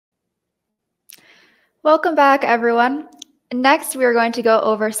Welcome back, everyone. Next, we are going to go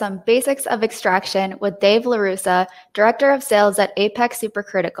over some basics of extraction with Dave LaRussa, Director of Sales at Apeks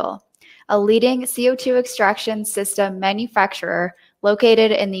Supercritical, a leading CO2 extraction system manufacturer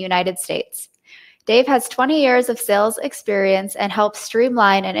located in the United States. Dave has 20 years of sales experience and helps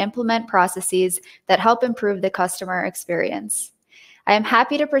streamline and implement processes that help improve the customer experience. I am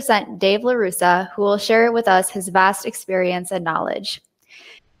happy to present Dave LaRussa, who will share with us his vast experience and knowledge.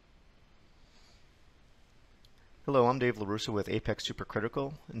 Hello, I'm Dave LaRussa with Apeks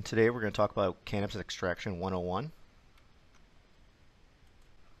Supercritical, and today we're going to talk about cannabis extraction 101.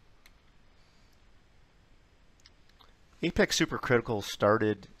 Apeks Supercritical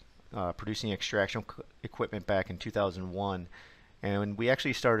started producing extraction equipment back in 2001, and we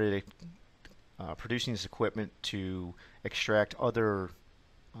actually started producing this equipment to extract other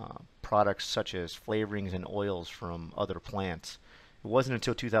products such as flavorings and oils from other plants. It wasn't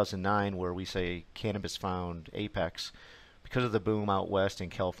until 2009 where we say cannabis found Apeks. Because of the boom out west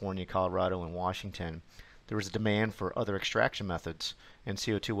in California, Colorado, and Washington, there was a demand for other extraction methods, and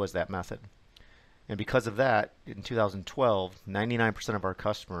CO2 was that method. And because of that, in 2012, 99% of our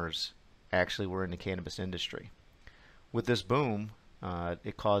customers actually were in the cannabis industry. With this boom,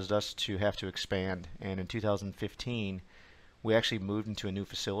 it caused us to have to expand, and in 2015, we actually moved into a new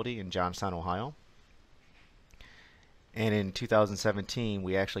facility in Johnstown, Ohio. And in 2017,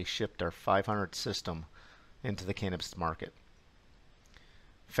 we actually shipped our 500th system into the cannabis market.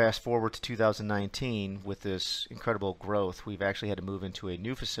 Fast forward to 2019, with this incredible growth, we've actually had to move into a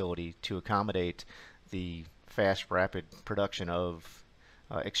new facility to accommodate the fast, rapid production of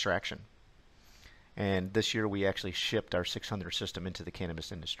extraction. And this year, we actually shipped our 600th system into the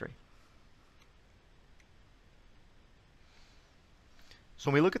cannabis industry. So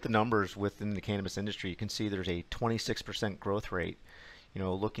when we look at the numbers within the cannabis industry, you can see there's a 26% growth rate.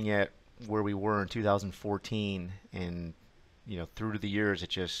 Looking at where we were in 2014 and through the years, it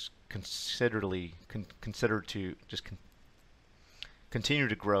just considered to just continue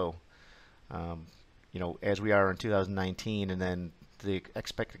to grow. As we are in 2019, and then the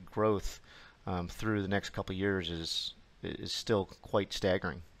expected growth through the next couple of years is still quite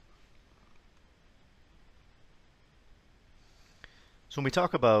staggering. So when we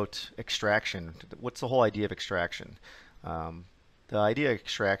talk about extraction, what's the whole idea of extraction? The idea of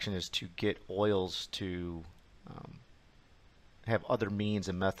extraction is to get oils to have other means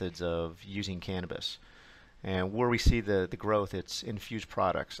and methods of using cannabis. And where we see the growth, it's infused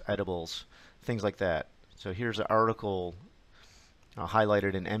products, edibles, things like that. So here's an article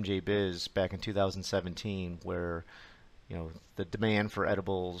highlighted in MJ Biz back in 2017 where the demand for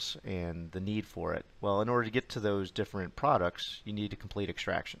edibles and the need for it. Well, in order to get to those different products, you need to complete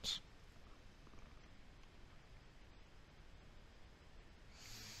extractions.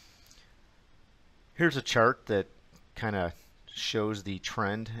 Here's a chart that kind of shows the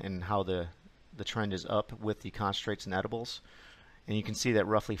trend and how the trend is up with the concentrates and edibles. And you can see that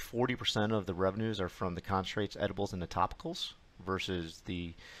roughly 40% of the revenues are from the concentrates, edibles, and the topicals versus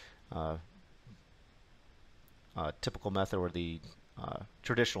the typical method or the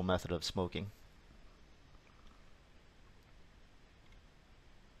traditional method of smoking.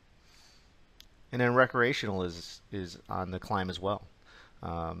 And then recreational is on the climb as well.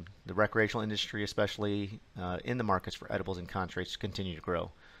 The recreational industry, especially in the markets for edibles and concentrates, continue to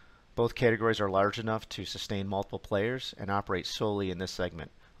grow. Both categories are large enough to sustain multiple players and operate solely in this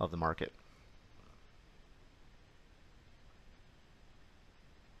segment of the market.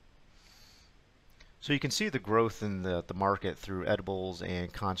 So you can see the growth in the market through edibles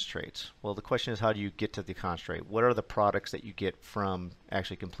and concentrates. Well, the question is, how do you get to the concentrate? What are the products that you get from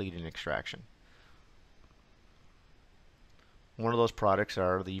actually completing extraction? One of those products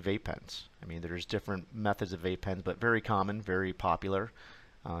are the vape pens. I mean, there's different methods of vape pens, but very common, very popular.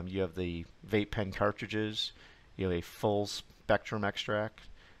 You have the vape pen cartridges, you have a full spectrum extract,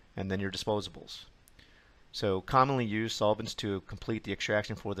 and then your disposables. So commonly used solvents to complete the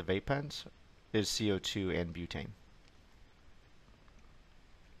extraction for the vape pens is CO2 and butane.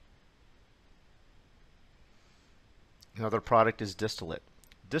 Another product is distillate.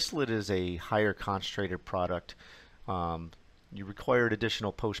 Distillate is a higher concentrated product. You require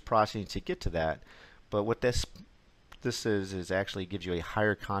additional post-processing to get to that, but what this is actually gives you a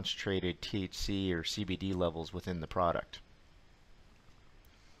higher concentrated THC or CBD levels within the product.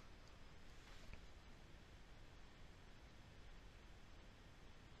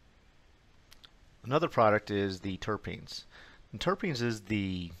 Another product is the terpenes. And terpenes is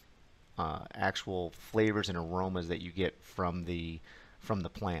the actual flavors and aromas that you get from the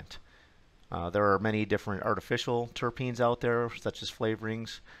plant. There are many different artificial terpenes out there, such as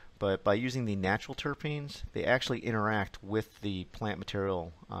flavorings, But by using the natural terpenes, they actually interact with the plant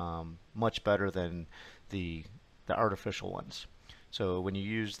material much better than the artificial ones. So when you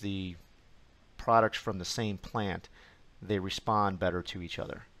use the products from the same plant, they respond better to each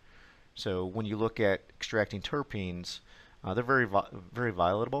other. So when you look at extracting terpenes, they're very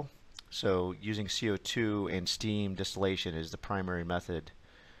volatile. So using CO2 and steam distillation is the primary method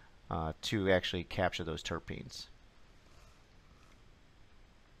to actually capture those terpenes.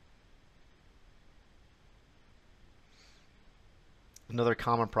 Another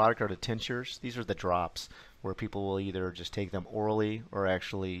common product are the tinctures. These are the drops where people will either just take them orally or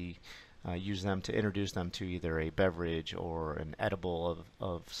actually use them to introduce them to either a beverage or an edible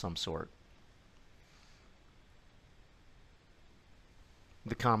of some sort.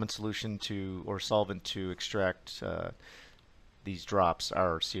 The common solution to or solvent to extract these drops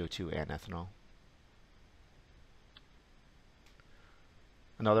are CO2 and ethanol.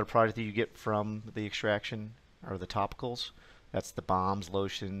 Another product that you get from the extraction are the topicals. That's the balms,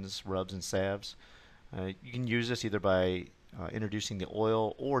 lotions, rubs, and salves. You can use this either by introducing the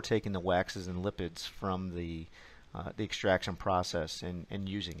oil or taking the waxes and lipids from the extraction process and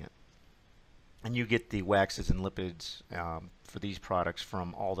using it. And you get the waxes and lipids for these products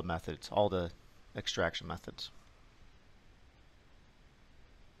from all the methods, all the extraction methods.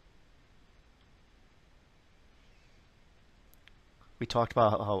 We talked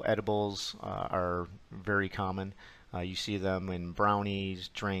about how edibles are very common. You see them in brownies,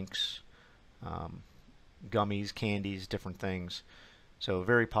 drinks, gummies, candies, different things. So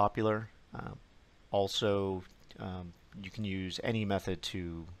very popular. Also, you can use any method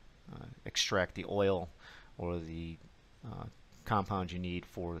to extract the oil or the compounds you need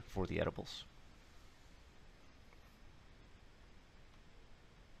for the edibles.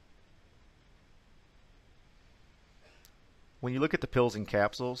 When you look at the pills and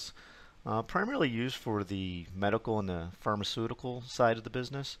capsules, primarily used for the medical and the pharmaceutical side of the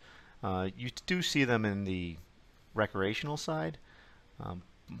business, you do see them in the recreational side,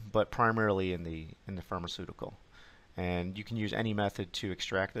 but primarily in the pharmaceutical. And you can use any method to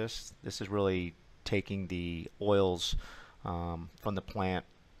extract this. This is really taking the oils from the plant.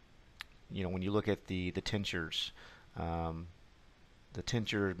 You know, when you look at the tinctures, the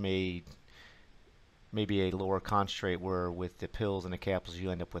tincture may be a lower concentrate, where with the pills and the capsules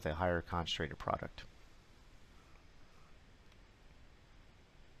you end up with a higher concentrated product.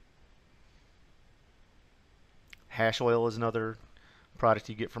 Hash oil is another product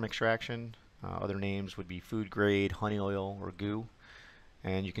you get from extraction. Other names would be food grade, honey oil, or goo.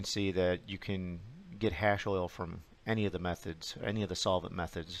 And you can see that you can get hash oil from any of the methods, any of the solvent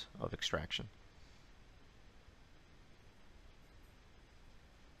methods of extraction.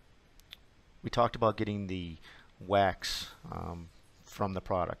 We talked about getting the wax from the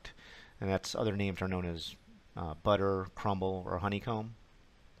product, and that's other names are known as butter, crumble, or honeycomb.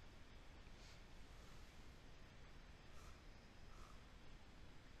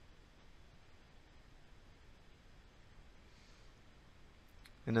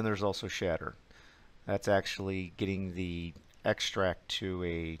 And then there's also shatter. That's actually getting the extract to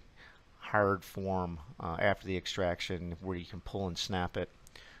a hard form after the extraction, where you can pull and snap it.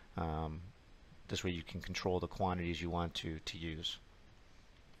 This way you can control the quantities you want to use.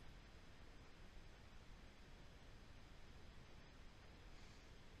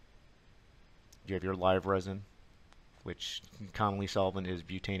 You have your live resin, which commonly solvent is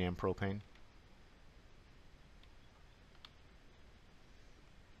butane and propane.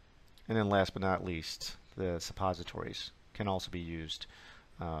 And then last but not least, the suppositories can also be used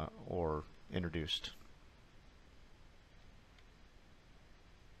or introduced.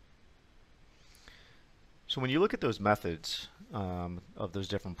 So when you look at those methods of those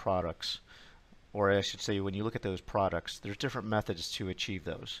different products, or I should say when you look at those products, there's different methods to achieve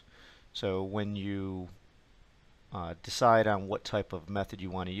those. So when you decide on what type of method you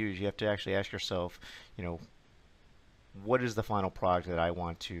want to use, you have to actually ask yourself, you know, what is the final product that I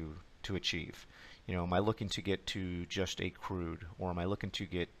want to achieve? You know, am I looking to get to just a crude, or am I looking to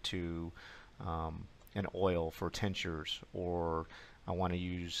get to an oil for tinctures, or I want to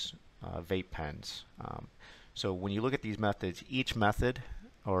use vape pens? So when you look at these methods, each method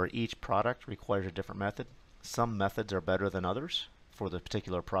or each product requires a different method. Some methods are better than others for the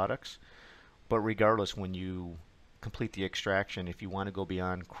particular products, but regardless, when you complete the extraction, if you want to go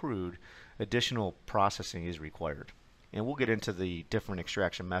beyond crude, additional processing is required. And we'll get into the different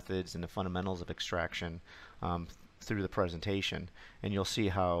extraction methods and the fundamentals of extraction through the presentation, and you'll see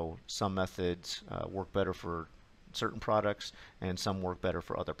how some methods work better for certain products and some work better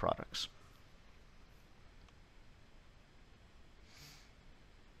for other products.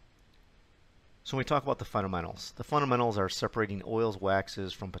 So when we talk about the fundamentals are separating oils,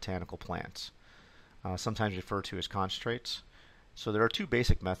 waxes from botanical plants, sometimes referred to as concentrates. So there are two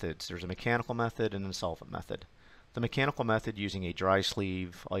basic methods. There's a mechanical method and a solvent method. The mechanical method using a dry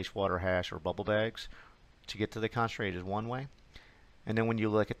sleeve, ice water hash, or bubble bags to get to the concentrate is one way. And then when you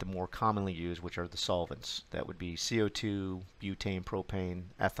look at the more commonly used, which are the solvents, that would be CO2, butane, propane,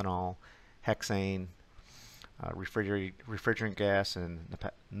 ethanol, hexane, refrigerant gas, and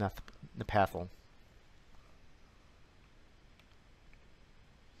naphthalene.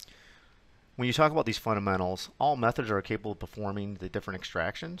 When you talk about these fundamentals, all methods are capable of performing the different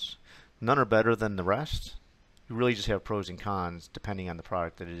extractions. None are better than the rest. You really just have pros and cons depending on the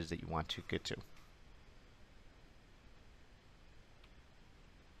product that it is that you want to get to.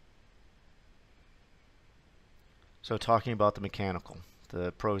 So talking about the mechanical,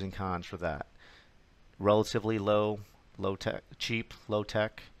 the pros and cons for that. Relatively cheap, low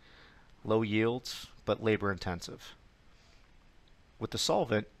tech, low yields, but labor intensive. With the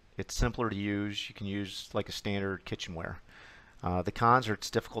solvent, it's simpler to use. You can use like a standard kitchenware. The cons are it's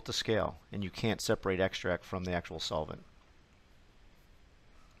difficult to scale, and you can't separate extract from the actual solvent.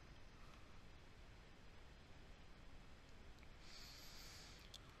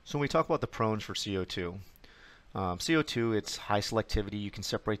 So when we talk about the pros for CO2, CO2, it's high selectivity. You can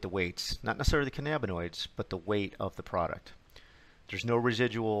separate the weights, not necessarily the cannabinoids, but the weight of the product. There's no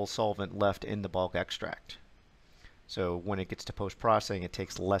residual solvent left in the bulk extract. So when it gets to post-processing, it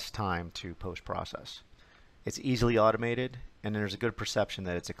takes less time to post-process. It's easily automated, and there's a good perception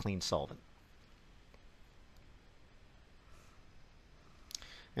that it's a clean solvent.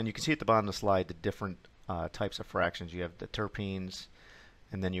 And you can see at the bottom of the slide the different types of fractions. You have the terpenes,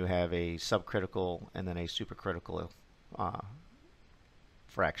 and then you have a subcritical and then a supercritical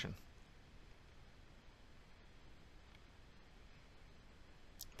fraction.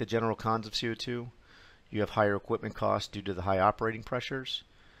 The general cons of CO2, you have higher equipment costs due to the high operating pressures,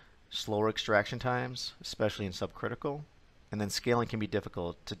 slower extraction times, especially in subcritical, and then scaling can be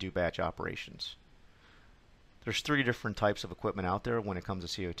difficult to do batch operations. There's three different types of equipment out there when it comes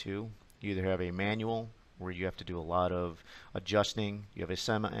to CO2. You either have a manual, where you have to do a lot of adjusting. You have a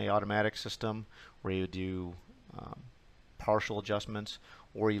semi-automatic system where you do partial adjustments,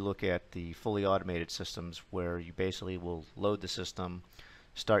 or you look at the fully automated systems where you basically will load the system,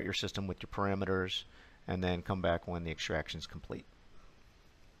 start your system with your parameters, and then come back when the extraction is complete.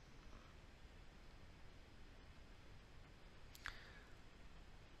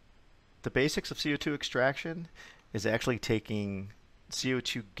 The basics of CO2 extraction is actually taking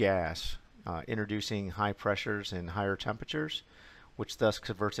CO2 gas, introducing high pressures and higher temperatures, which thus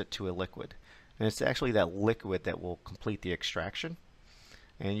converts it to a liquid. And it's actually that liquid that will complete the extraction.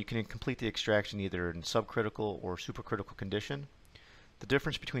 And you can complete the extraction either in subcritical or supercritical condition. The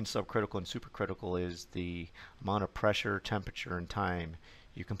difference between subcritical and supercritical is the amount of pressure, temperature, and time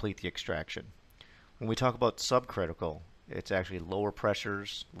you complete the extraction. When we talk about subcritical, it's actually lower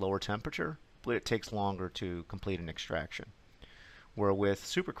pressures, lower temperature, but it takes longer to complete an extraction. Where with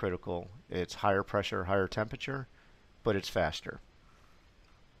supercritical, it's higher pressure, higher temperature, but it's faster.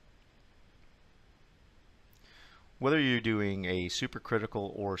 Whether you're doing a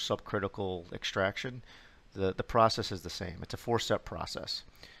supercritical or subcritical extraction, the process is the same. It's a four-step process.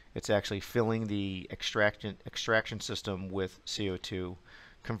 It's actually filling the extraction system with CO2,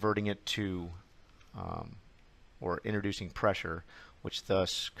 converting it to, or introducing pressure, which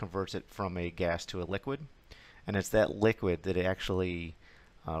thus converts it from a gas to a liquid. And it's that liquid that actually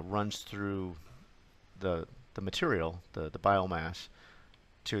runs through the material, the biomass,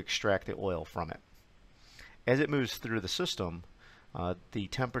 to extract the oil from it. As it moves through the system, the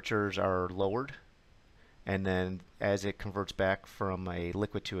temperatures are lowered, and then as it converts back from a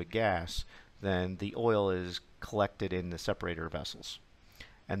liquid to a gas, then the oil is collected in the separator vessels.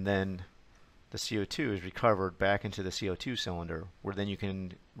 And then the CO2 is recovered back into the CO2 cylinder, where then you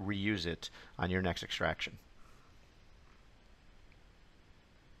can reuse it on your next extraction.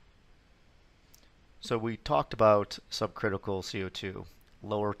 So we talked about subcritical CO2,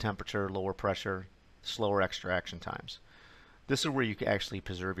 lower temperature, lower pressure, slower extraction times. This is where you can actually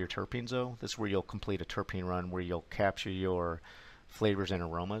preserve your terpenes though. This is where you'll complete a terpene run where you'll capture your flavors and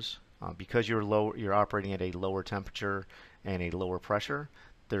aromas. Because you're operating at a lower temperature and a lower pressure,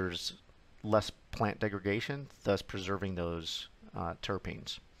 there's less plant degradation, thus preserving those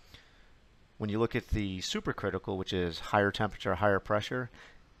terpenes. When you look at the supercritical, which is higher temperature, higher pressure,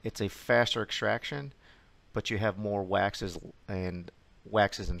 it's a faster extraction, but you have more waxes and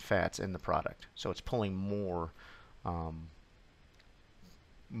fats in the product. So it's pulling more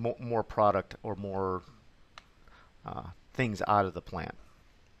more product or more things out of the plant.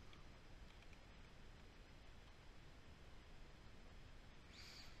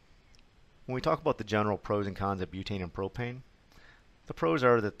 When we talk about the general pros and cons of butane and propane, the pros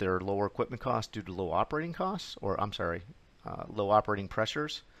are that there are lower equipment costs due to low operating costs, or I'm sorry, low operating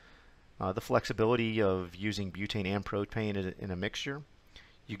pressures. The flexibility of using butane and propane in a mixture.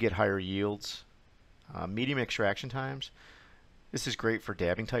 You get higher yields. Medium extraction times. This is great for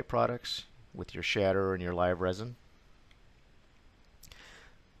dabbing type products with your shatter and your live resin.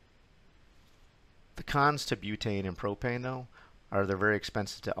 The cons to butane and propane, though, are they're very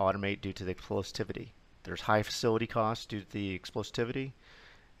expensive to automate due to the explosivity. There's high facility costs due to the explosivity,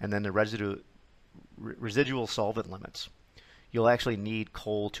 and then the residual solvent limits. You'll actually need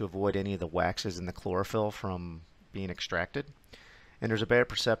coal to avoid any of the waxes in the chlorophyll from being extracted, and there's a bad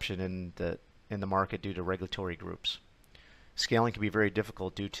perception in the market due to regulatory groups. Scaling can be very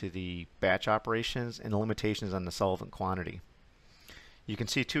difficult due to the batch operations and the limitations on the solvent quantity. You can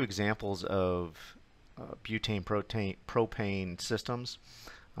see two examples of butane propane systems.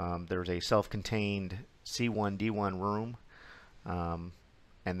 There's a self-contained C1D1 room,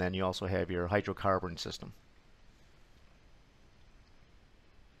 and then you also have your hydrocarbon system.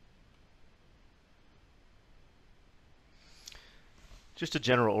 Just a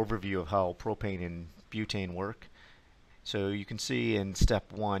general overview of how propane and butane work. So you can see in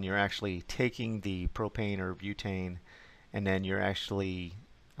step one, you're actually taking the propane or butane, and then you're actually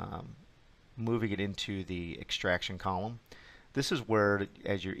moving it into the extraction column. This is where,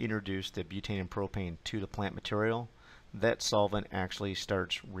 as you introduce the butane and propane to the plant material, that solvent actually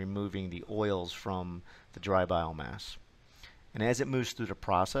starts removing the oils from the dry biomass. And as it moves through the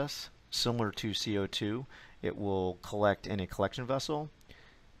process, similar to CO2, it will collect in a collection vessel,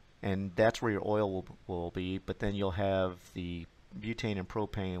 and that's where your oil will be, but then you'll have the butane and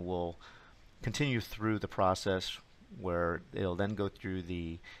propane will continue through the process where it'll then go through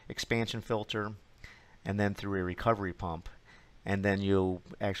the expansion filter and then through a recovery pump, and then you'll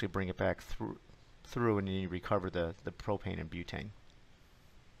actually bring it back through and you recover the propane and butane.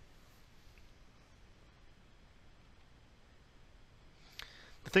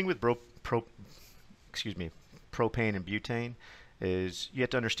 The thing with propane and butane is you have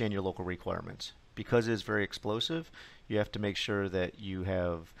to understand your local requirements. Because it is very explosive, you have to make sure that you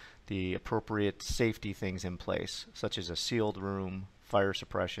have the appropriate safety things in place, such as a sealed room, fire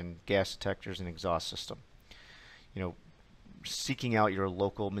suppression, gas detectors, and exhaust system. You know, seeking out your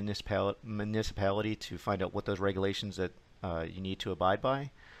local municipality to find out what those regulations that you need to abide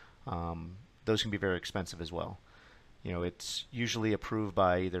by, those can be very expensive as well. You know, it's usually approved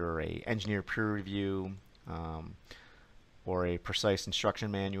by either a engineer peer review or a precise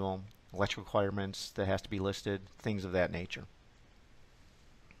instruction manual, electrical requirements that has to be listed, things of that nature.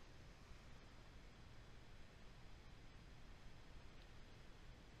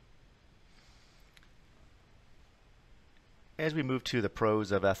 As we move to the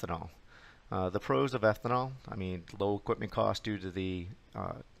pros of ethanol, I mean, low equipment cost due to the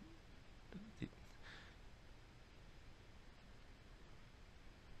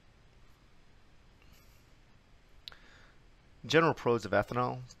general pros of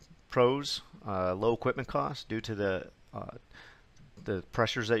ethanol. Low equipment costs due to the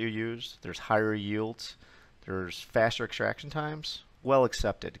pressures that you use. There's higher yields. There's faster extraction times. Well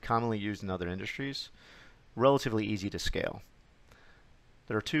accepted, commonly used in other industries. Relatively easy to scale.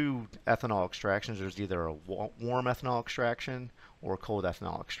 There are two ethanol extractions. There's either a warm ethanol extraction or cold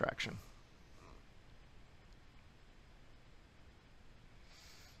ethanol extraction.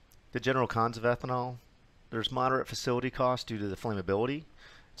 The general cons of ethanol. There's moderate facility costs due to the flammability.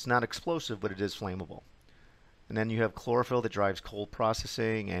 It's not explosive, but it is flammable. And then you have chlorophyll that drives cold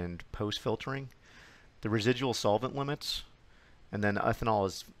processing and post-filtering. The residual solvent limits, and then ethanol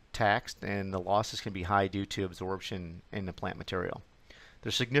is taxed, and the losses can be high due to absorption in the plant material.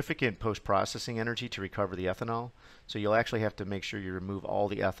 There's significant post-processing energy to recover the ethanol, so you'll actually have to make sure you remove all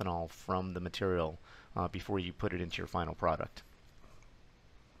the ethanol from the material before you put it into your final product.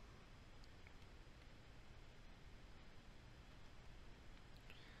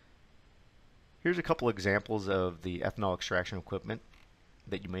 Here's a couple examples of the ethanol extraction equipment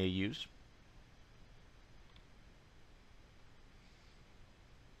that you may use.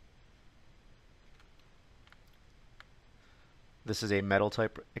 This is a metal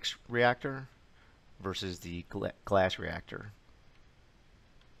type reactor versus the glass reactor.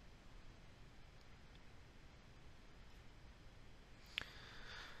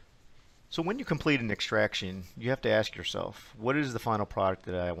 So when you complete an extraction, you have to ask yourself, what is the final product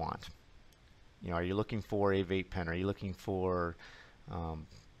that I want? You know, are you looking for a vape pen? Are you looking for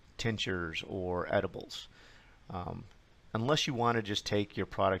tinctures or edibles? Unless you want to just take your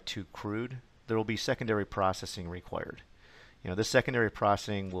product to crude, there will be secondary processing required. This secondary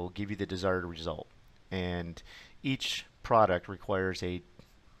processing will give you the desired result, and each product requires a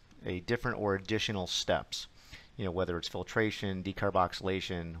different or additional steps. Whether it's filtration,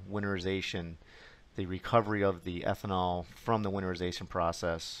 decarboxylation, winterization, the recovery of the ethanol from the winterization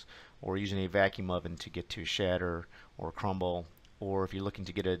process, or using a vacuum oven to get to shatter or crumble, or if you're looking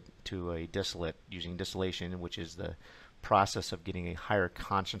to get it to a distillate, using distillation, which is the process of getting a higher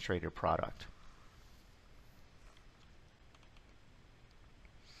concentrated product.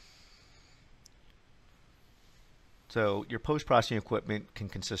 So your post-processing equipment can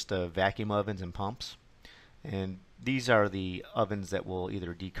consist of vacuum ovens and pumps, and these are the ovens that will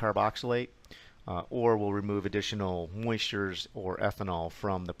either decarboxylate or will remove additional moistures or ethanol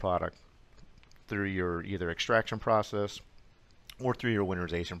from the product through your either extraction process or through your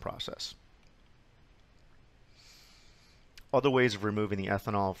winterization process. Other ways of removing the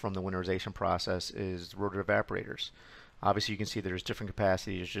ethanol from the winterization process is rotary evaporators. Obviously, you can see there's different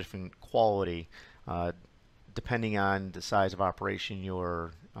capacities, different quality, depending on the size of operation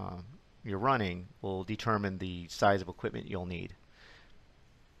you're running will determine the size of equipment you'll need.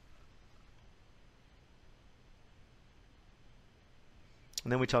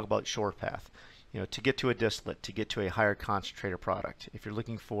 And then we talk about short path. To get to a distillate, to get to a higher concentrated product. If you're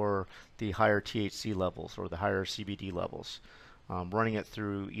looking for the higher THC levels or the higher CBD levels, running it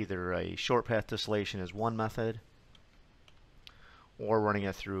through either a short path distillation is one method, or running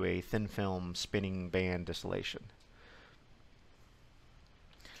it through a thin film spinning band distillation.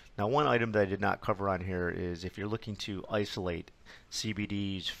 Now, one item that I did not cover on here is if you're looking to isolate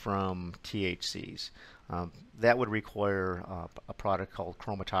CBDs from THCs. That would require a product called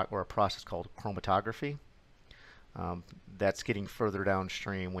a process called chromatography. That's getting further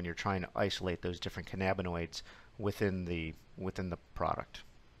downstream when you're trying to isolate those different cannabinoids within the product.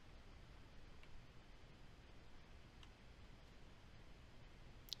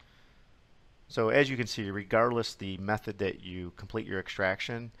 So as you can see, regardless the method that you complete your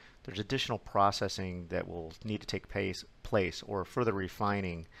extraction, there's additional processing that will need to take place or further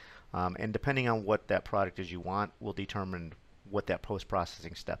refining, and depending on what that product is you want will determine what that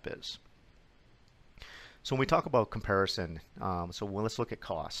post-processing step is. So when we talk about comparison, let's look at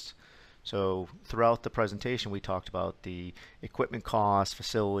costs. So throughout the presentation we talked about the equipment costs,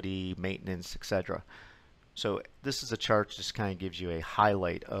 facility, maintenance, etc. So this is a chart that just kind of gives you a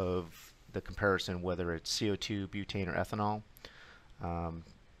highlight of the comparison, whether it's CO2, butane, or ethanol.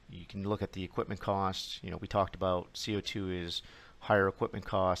 You can look at the equipment costs. We talked about CO2 is higher equipment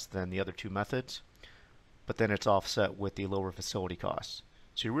costs than the other two methods, but then it's offset with the lower facility costs.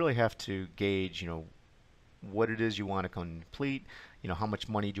 So you really have to gauge, what it is you want to complete, how much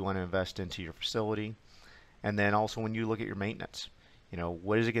money do you want to invest into your facility, and then also when you look at your maintenance,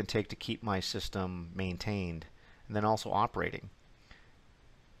 what is it going to take to keep my system maintained, and then also operating.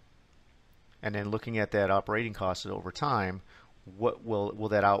 And then looking at that operating costs over time, what will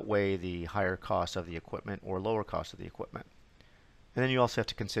that outweigh the higher cost of the equipment or lower cost of the equipment? And then you also have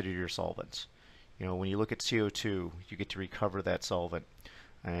to consider your solvents. When you look at CO2, you get to recover that solvent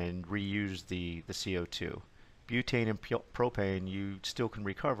and reuse the CO2. Butane and propane you still can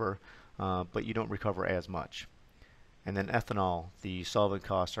recover, but you don't recover as much. And then ethanol, the solvent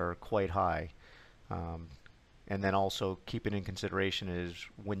costs are quite high. And then also keeping in consideration is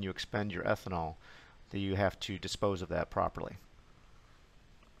when you expend your ethanol, that you have to dispose of that properly.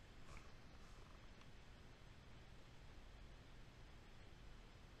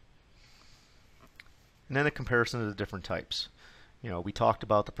 And then a comparison of the different types. We talked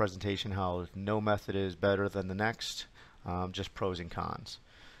about the presentation how no method is better than the next, just pros and cons.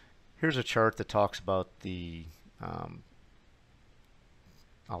 Here's a chart that talks about the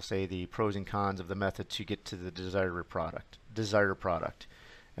I'll say the pros and cons of the method to get to the desired product.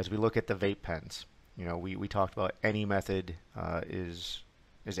 As we look at the vape pens, we talked about any method is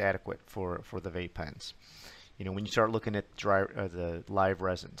adequate for the vape pens. When you start looking at the live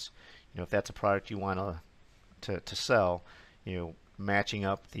resins, if that's a product you want to sell, matching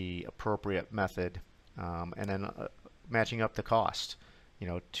up the appropriate method, and then matching up the cost,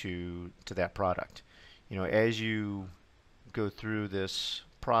 to that product. As you go through this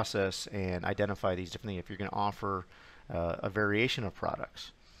process and identify these different things, if you're going to offer a variation of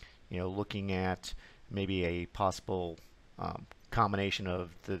products, looking at maybe a possible combination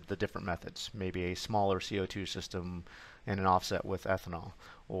of the different methods, maybe a smaller CO2 system and an offset with ethanol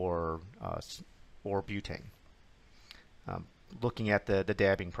or butane. Looking at the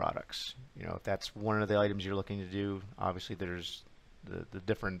dabbing products, if that's one of the items you're looking to do, obviously there's the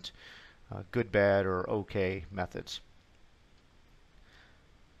different good, bad, or okay methods.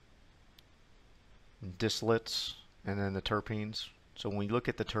 Distillates, and then the terpenes. So when we look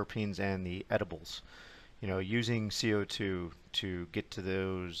at the terpenes and the edibles, using CO2 to get to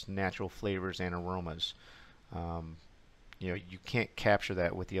those natural flavors and aromas, you can't capture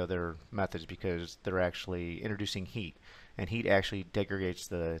that with the other methods because they're actually introducing heat, and heat actually degrades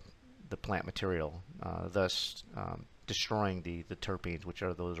the plant material, thus destroying the terpenes, which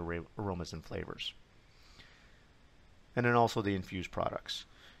are those aromas and flavors. And then also the infused products.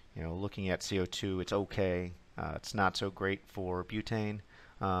 Looking at CO2, it's okay. It's not so great for butane,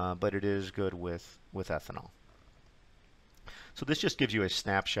 but it is good with ethanol. So this just gives you a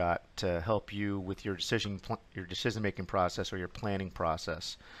snapshot to help you with your decision-making process or your planning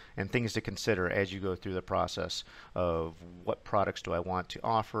process, and things to consider as you go through the process of what products do I want to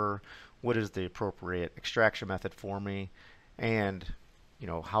offer, what is the appropriate extraction method for me, and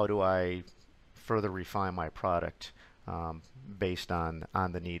how do I further refine my product based on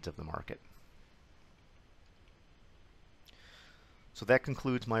the needs of the market. So that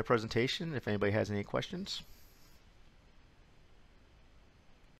concludes my presentation. If anybody has any questions.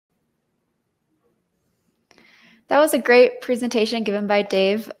 That was a great presentation given by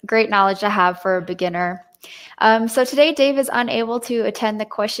Dave. Great knowledge to have for a beginner. So today Dave is unable to attend the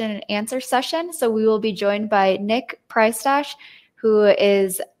question and answer session, so we will be joined by Nick Prystash, who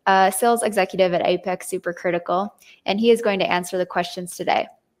is a sales executive at Apeks Supercritical, and he is going to answer the questions today.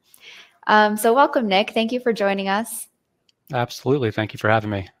 So welcome, Nick. Thank you for joining us. Absolutely. Thank you for having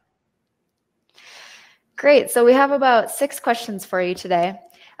me. Great. So we have about 6 questions for you today.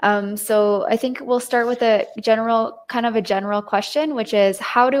 So I think we'll start with a general question, which is,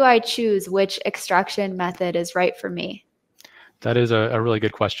 how do I choose which extraction method is right for me? That is a really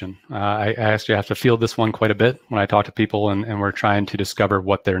good question. I actually have to field this one quite a bit when I talk to people and we're trying to discover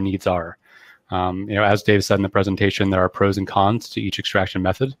what their needs are. As Dave said in the presentation, there are pros and cons to each extraction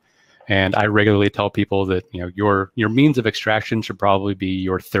method. And I regularly tell people that your means of extraction should probably be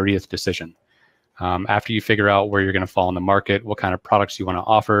your 30th decision. After you figure out where you're going to fall in the market, what kind of products you want to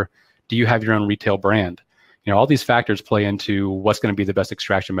offer, do you have your own retail brand? All these factors play into what's going to be the best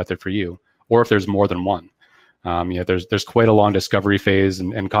extraction method for you, or if there's more than one. There's quite a long discovery phase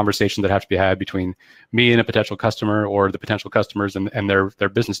and conversations that have to be had between me and a potential customer, or the potential customers and their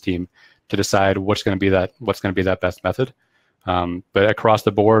business team, to decide what's going to be that best method. But across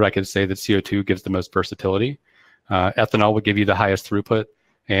the board, I could say that CO2 gives the most versatility. Ethanol would give you the highest throughput.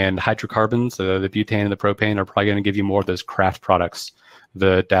 And hydrocarbons, the butane and the propane, are probably going to give you more of those craft products,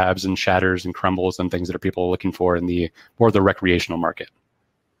 the dabs and shatters and crumbles and things that people are looking for in more of the recreational market.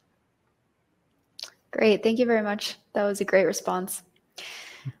 Great. Thank you very much. That was a great response.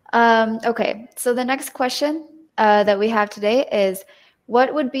 Okay. So the next question that we have today is,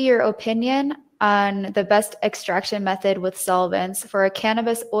 what would be your opinion on the best extraction method with solvents for a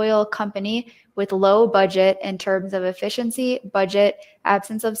cannabis oil company with low budget in terms of efficiency, budget,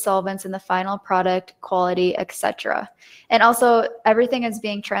 absence of solvents in the final product, quality, etc.? And also, everything is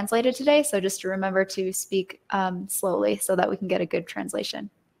being translated today, so just remember to speak slowly so that we can get a good translation.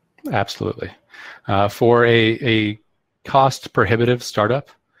 Absolutely. For a cost prohibitive startup,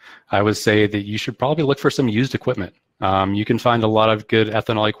 I would say that you should probably look for some used equipment. You can find a lot of good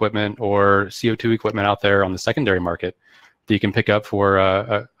ethanol equipment or CO2 equipment out there on the secondary market that you can pick up for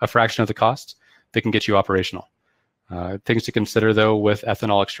a fraction of the cost that can get you operational. Things to consider, though, with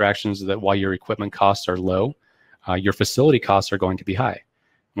ethanol extractions is that while your equipment costs are low, your facility costs are going to be high.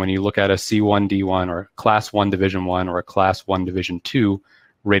 When you look at a C1, D1, or Class 1, Division 1, or a Class 1, Division 2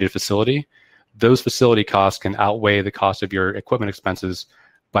 rated facility, those facility costs can outweigh the cost of your equipment expenses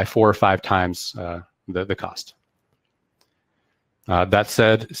by 4 or 5 times the cost. That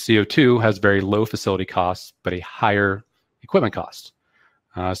said, CO2 has very low facility costs, but a higher equipment cost.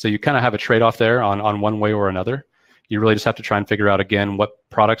 So you kind of have a trade-off there on one way or another. You really just have to try and figure out, again, what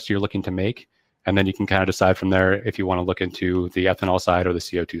products you're looking to make, and then you can kind of decide from there if you want to look into the ethanol side or the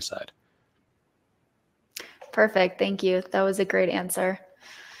CO2 side. Perfect. Thank you. That was a great answer.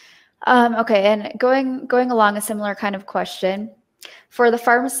 Okay, and going along a similar kind of question, for the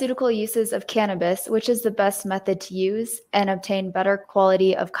pharmaceutical uses of cannabis, which is the best method to use and obtain better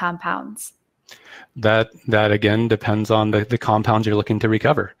quality of compounds? That again depends on the compounds you're looking to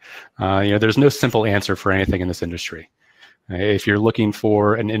recover. There's no simple answer for anything in this industry. If you're looking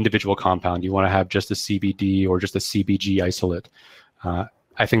for an individual compound, you want to have just a CBD or just a CBG isolate.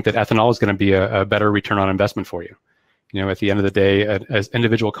 I think that ethanol is going to be a better return on investment for you. At the end of the day, an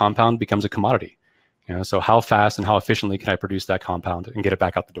individual compound becomes a commodity. So how fast and how efficiently can I produce that compound and get it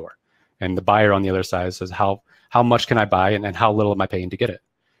back out the door? And the buyer on the other side says, how much can I buy and how little am I paying to get it?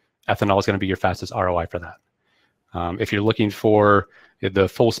 Ethanol is going to be your fastest ROI for that. If you're looking for the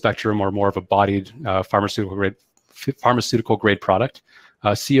full spectrum or more of a bodied pharmaceutical grade pharmaceutical grade product,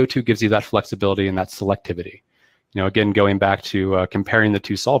 CO2 gives you that flexibility and that selectivity. Again, going back to comparing the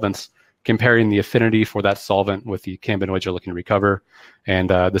two solvents, comparing the affinity for that solvent with the cannabinoids you're looking to recover, and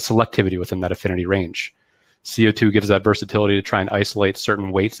the selectivity within that affinity range. CO2 gives that versatility to try and isolate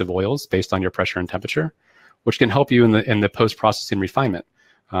certain weights of oils based on your pressure and temperature, which can help you in the post-processing refinement,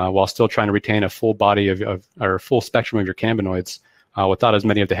 while still trying to retain a full body or full spectrum of your cannabinoids without as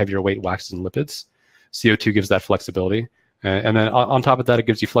many of the heavier weight waxes and lipids. CO2 gives that flexibility. And then on top of that, it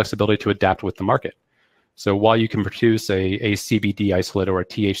gives you flexibility to adapt with the market. So while you can produce a CBD isolate or a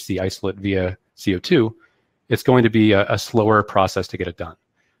THC isolate via CO2, it's going to be a slower process to get it done.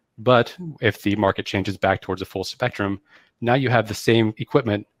 But if the market changes back towards a full spectrum, now you have the same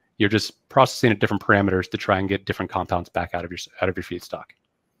equipment. You're just processing at different parameters to try and get different compounds back out of your feedstock.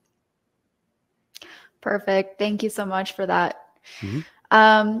 Perfect. Thank you so much for that. Mm-hmm.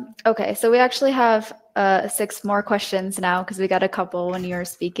 Okay, so we actually have 6 more questions now because we got a couple when you were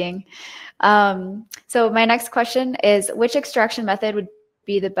speaking. So my next question is, which extraction method would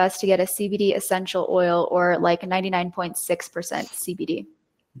be the best to get a CBD essential oil, or like 99.6% CBD?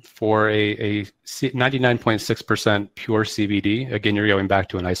 For a 99.6% pure CBD, again, you're going back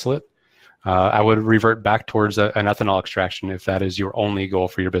to an isolate. I would revert back towards an ethanol extraction if that is your only goal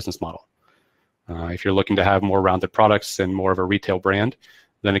for your business model. If you're looking to have more rounded products and more of a retail brand,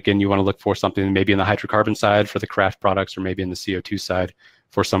 then again, you want to look for something maybe in the hydrocarbon side for the craft products, or maybe in the CO2 side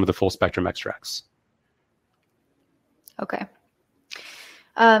for some of the full spectrum extracts. Okay.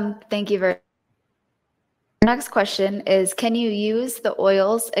 Thank you very much. Next question is, can you use the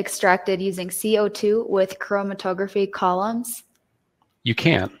oils extracted using CO2 with chromatography columns? You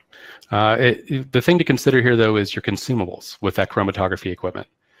can. The thing to consider here, though, is your consumables with that chromatography equipment.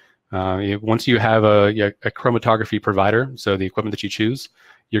 Once you have a chromatography provider, so the equipment that you choose,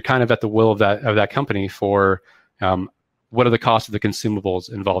 you're kind of at the will of that company for what are the costs of the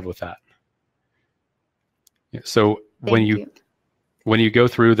consumables involved with that. So when you go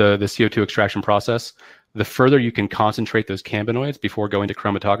through the CO2 extraction process, the further you can concentrate those cannabinoids before going to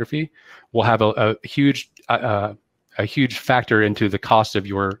chromatography will have a huge factor into the cost of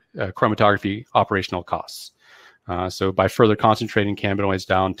your chromatography operational costs. So by further concentrating cannabinoids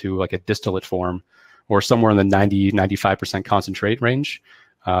down to like a distillate form, or somewhere in the 90-95% concentrate range,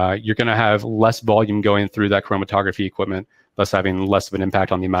 you're going to have less volume going through that chromatography equipment, thus having less of an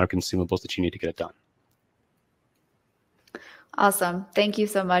impact on the amount of consumables that you need to get it done. Awesome. Thank you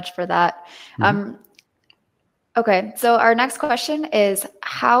so much for that. Mm-hmm. Okay, so our next question is,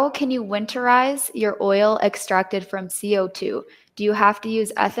 how can you winterize your oil extracted from CO2? Do you have to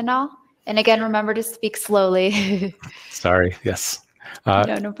use ethanol? And again, remember to speak slowly. Sorry, yes.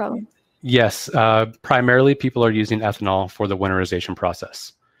 No problem. Yes, primarily people are using ethanol for the winterization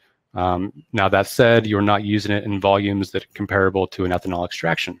process. Now that said, you're not using it in volumes that are comparable to an ethanol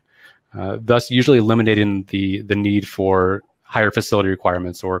extraction, thus usually eliminating the need for higher facility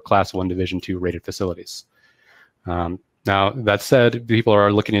requirements or Class 1 Division 2 rated facilities. Now, that said, people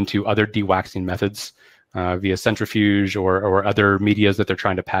are looking into other dewaxing methods via centrifuge or other medias that they're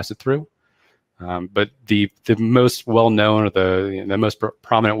trying to pass it through. But the most well-known, or the most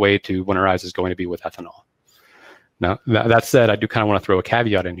prominent way to winterize is going to be with ethanol. Now, that said, I do kind of want to throw a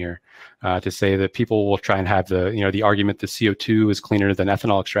caveat in here to say that people will try and have the argument that CO2 is cleaner than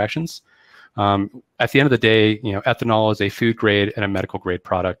ethanol extractions. At the end of the day, ethanol is a food grade and a medical grade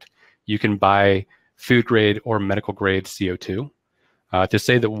product. You can buy food grade or medical grade CO2. To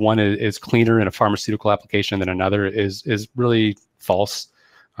say that one is cleaner in a pharmaceutical application than another is really false.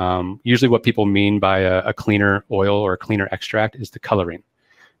 Usually what people mean by a cleaner oil or a cleaner extract is the coloring.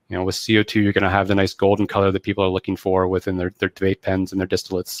 With CO2, you're going to have the nice golden color that people are looking for within their vape pens and their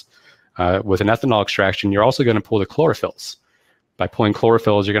distillates. With an ethanol extraction, you're also going to pull the chlorophylls. By pulling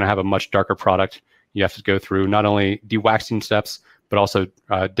chlorophylls, you're going to have a much darker product. You have to go through not only dewaxing steps, but also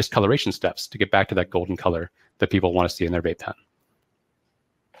discoloration steps to get back to that golden color that people want to see in their vape pen.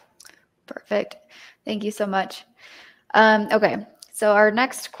 Perfect. Thank you so much. Okay, so our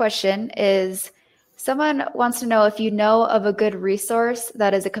next question is, someone wants to know if you know of a good resource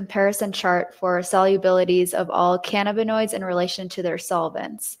that is a comparison chart for solubilities of all cannabinoids in relation to their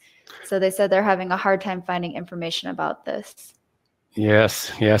solvents. So they said they're having a hard time finding information about this.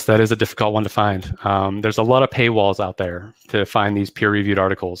 Yes, that is a difficult one to find. There's a lot of paywalls out there to find these peer-reviewed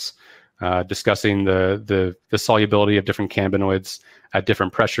articles discussing the solubility of different cannabinoids at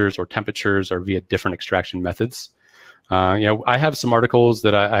different pressures or temperatures or via different extraction methods. I have some articles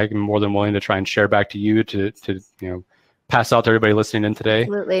that I'm more than willing to try and share back to you to pass out to everybody listening in today.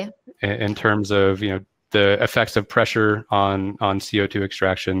 Absolutely. In terms of the effects of pressure on CO2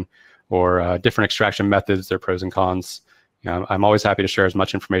 extraction, or different extraction methods, their pros and cons. I'm always happy to share as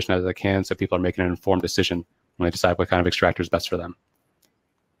much information as I can so people are making an informed decision when they decide what kind of extractor is best for them.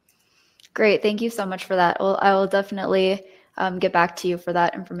 Great. Thank you so much for that. Well, I will definitely get back to you for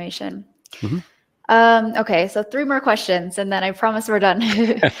that information. Okay, so 3 more questions, and then I promise we're done.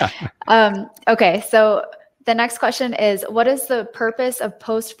 Okay, so the next question is, what is the purpose of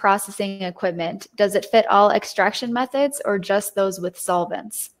post-processing equipment? Does it fit all extraction methods or just those with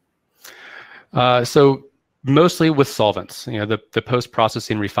solvents? So mostly with solvents. The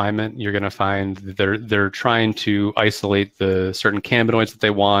post-processing refinement, you're going to find they're trying to isolate the certain cannabinoids that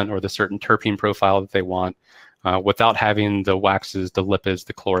they want or the certain terpene profile that they want without having the waxes, the lipids,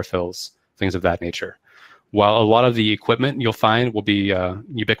 the chlorophylls, things of that nature. While a lot of the equipment you'll find will be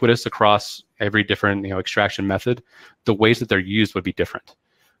ubiquitous across every different extraction method, the ways that they're used would be different.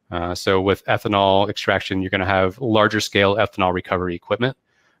 So with ethanol extraction, you're going to have larger scale ethanol recovery equipment.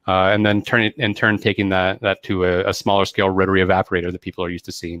 And then taking that to a smaller scale rotary evaporator that people are used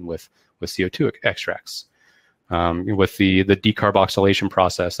to seeing with CO2 extracts. With the decarboxylation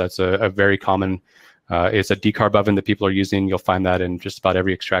process, that's a very common, it's a decarb oven that people are using. You'll find that in just about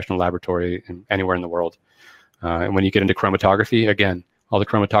every extraction laboratory anywhere in the world. And when you get into chromatography, again, all the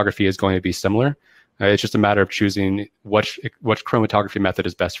chromatography is going to be similar. It's just a matter of choosing which chromatography method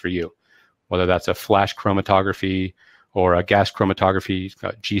is best for you, whether that's a flash chromatography, or a gas chromatography,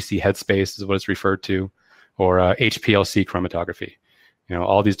 GC headspace is what it's referred to, or HPLC chromatography.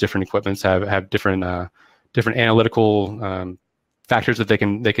 All these different equipments have different analytical factors that they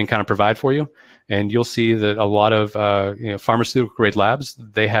can kind of provide for you, and you'll see that a lot of pharmaceutical grade labs,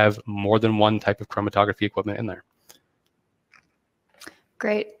 they have more than one type of chromatography equipment in there.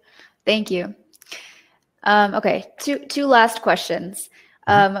 Great, thank you. Okay, two last questions.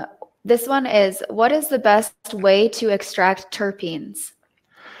 This one is, what is the best way to extract terpenes?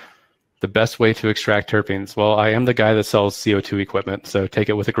 The best way to extract terpenes? Well, I am the guy that sells CO2 equipment, so take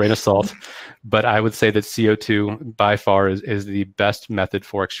it with a grain of salt. But I would say that CO2 by far is the best method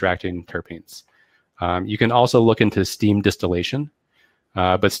for extracting terpenes. You can also look into steam distillation.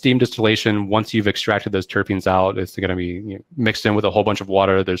 But steam distillation, once you've extracted those terpenes out, it's going to be mixed in with a whole bunch of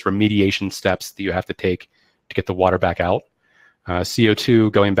water. There's remediation steps that you have to take to get the water back out.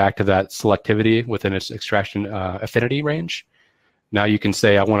 CO2, going back to that selectivity within its extraction affinity range. Now you can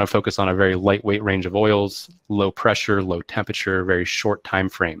say, I want to focus on a very lightweight range of oils, low pressure, low temperature, very short time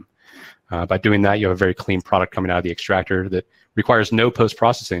frame. By doing that, you have a very clean product coming out of the extractor that requires no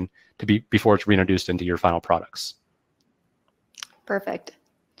post-processing before it's reintroduced into your final products. Perfect.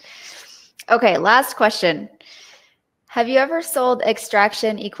 Okay, last question. Have you ever sold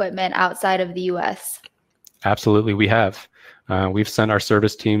extraction equipment outside of the US? Absolutely, we have. We've sent our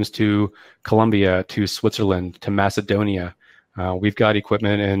service teams to Colombia, to Switzerland, to Macedonia. We've got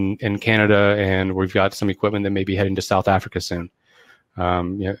equipment in Canada, and we've got some equipment that may be heading to South Africa soon.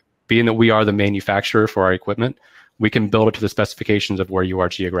 Being that we are the manufacturer for our equipment, we can build it to the specifications of where you are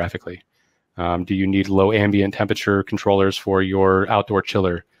geographically. Do you need low ambient temperature controllers for your outdoor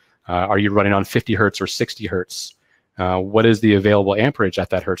chiller? Are you running on 50 hertz or 60 hertz? What is the available amperage at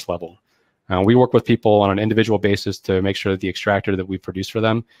that hertz level? We work with people on an individual basis to make sure that the extractor that we produce for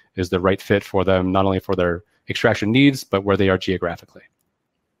them is the right fit for them, not only for their extraction needs, but where they are geographically.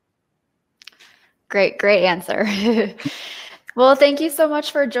 Great answer. Well, thank you so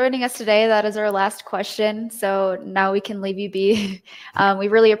much for joining us today. That is our last question. So now we can leave you be. We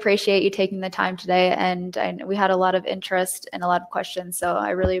really appreciate you taking the time today, and we had a lot of interest and a lot of questions. So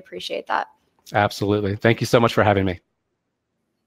I really appreciate that. Absolutely. Thank you so much for having me.